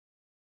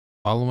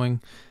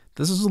following.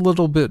 This is a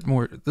little bit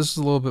more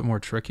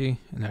tricky.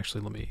 And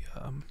actually, let me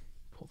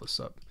pull this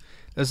up.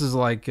 This is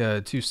like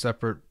two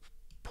separate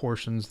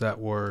portions that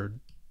were,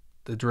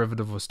 the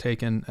derivative was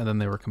taken and then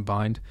they were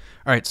combined.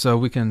 All right, so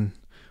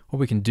what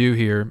we can do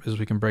here is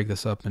we can break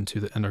this up into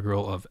the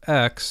integral of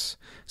x.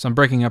 So I'm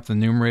breaking up the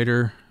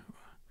numerator,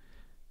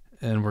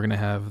 and we're going to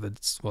have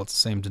it's the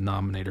same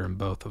denominator in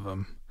both of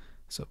them.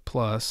 So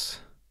plus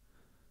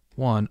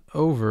 1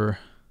 over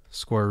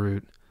square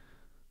root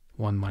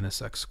 1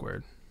 minus x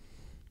squared.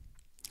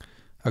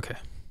 Okay,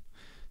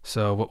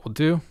 so what we'll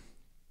do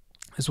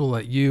is we'll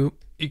let u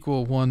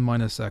equal 1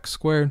 minus x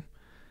squared,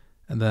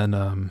 and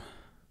then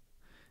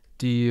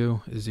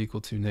du is equal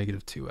to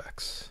negative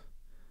 2x.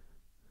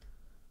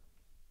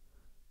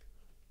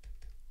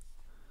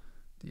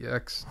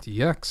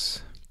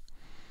 dx.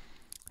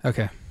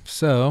 Okay,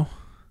 so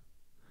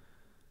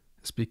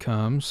this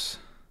becomes,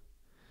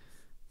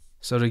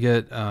 so to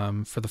get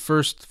for the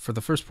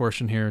first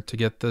portion here, to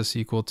get this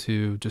equal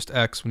to just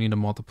x, we need to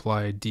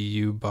multiply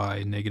du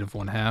by negative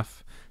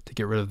 1/2 to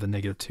get rid of the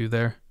negative 2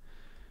 there,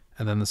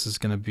 and then this is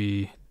going to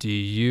be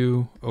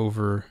du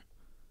over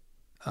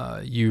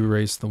u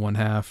raised to the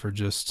 1/2, or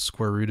just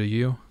square root of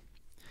u.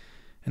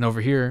 And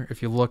over here,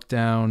 if you look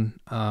down,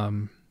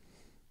 let's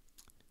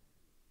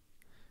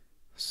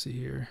see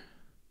here.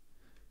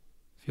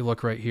 If you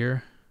look right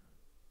here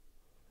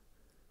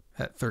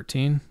at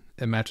 13,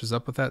 it matches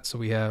up with that. So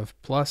we have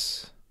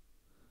plus,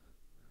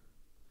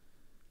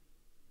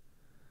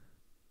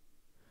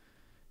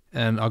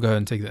 and I'll go ahead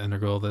and take the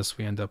integral of this.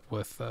 We end up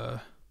with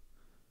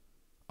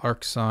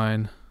arc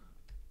sine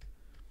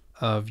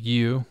of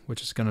u,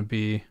 which is going to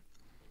be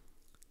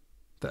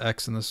the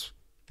x in this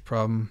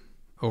problem,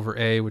 over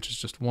a, which is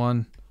just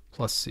 1,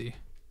 plus c.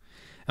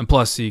 And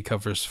plus c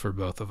covers for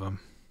both of them.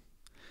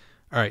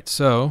 All right,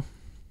 so,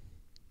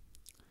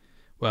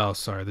 well,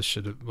 sorry, this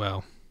should have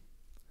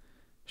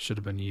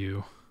been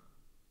u,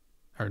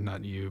 or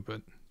not u,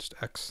 but just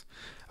x.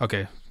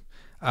 Okay,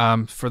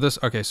 for this,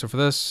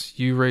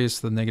 u raised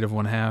to the negative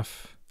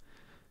 1/2.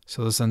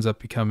 So this ends up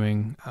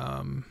becoming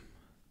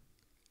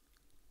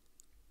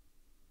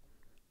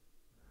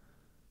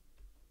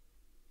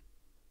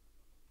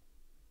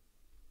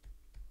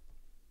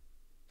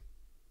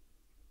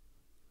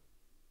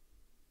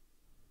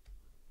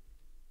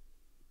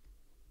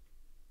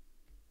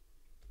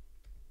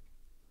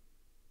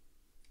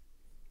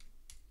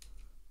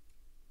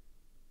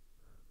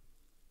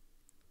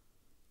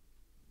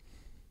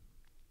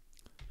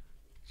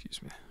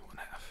excuse me,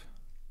 1/2.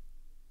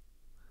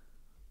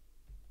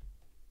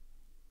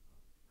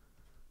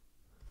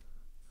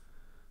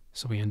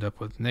 So we end up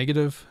with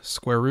negative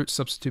square root,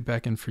 substitute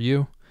back in for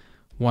u,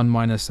 1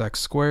 minus x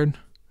squared,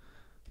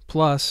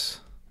 plus,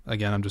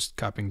 again, I'm just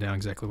copying down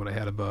exactly what I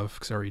had above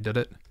because I already did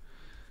it,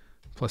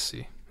 plus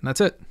c. And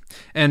that's it.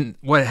 And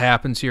what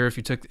happens here, if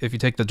you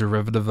take the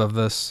derivative of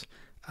this,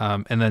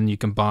 and then you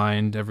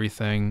combined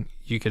everything,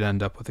 you could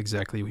end up with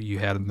exactly what you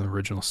had in the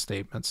original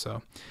statement.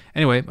 So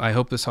anyway, I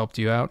hope this helped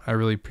you out. I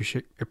really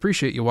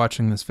appreciate you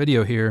watching this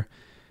video here,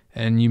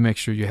 and you make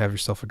sure you have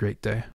yourself a great day.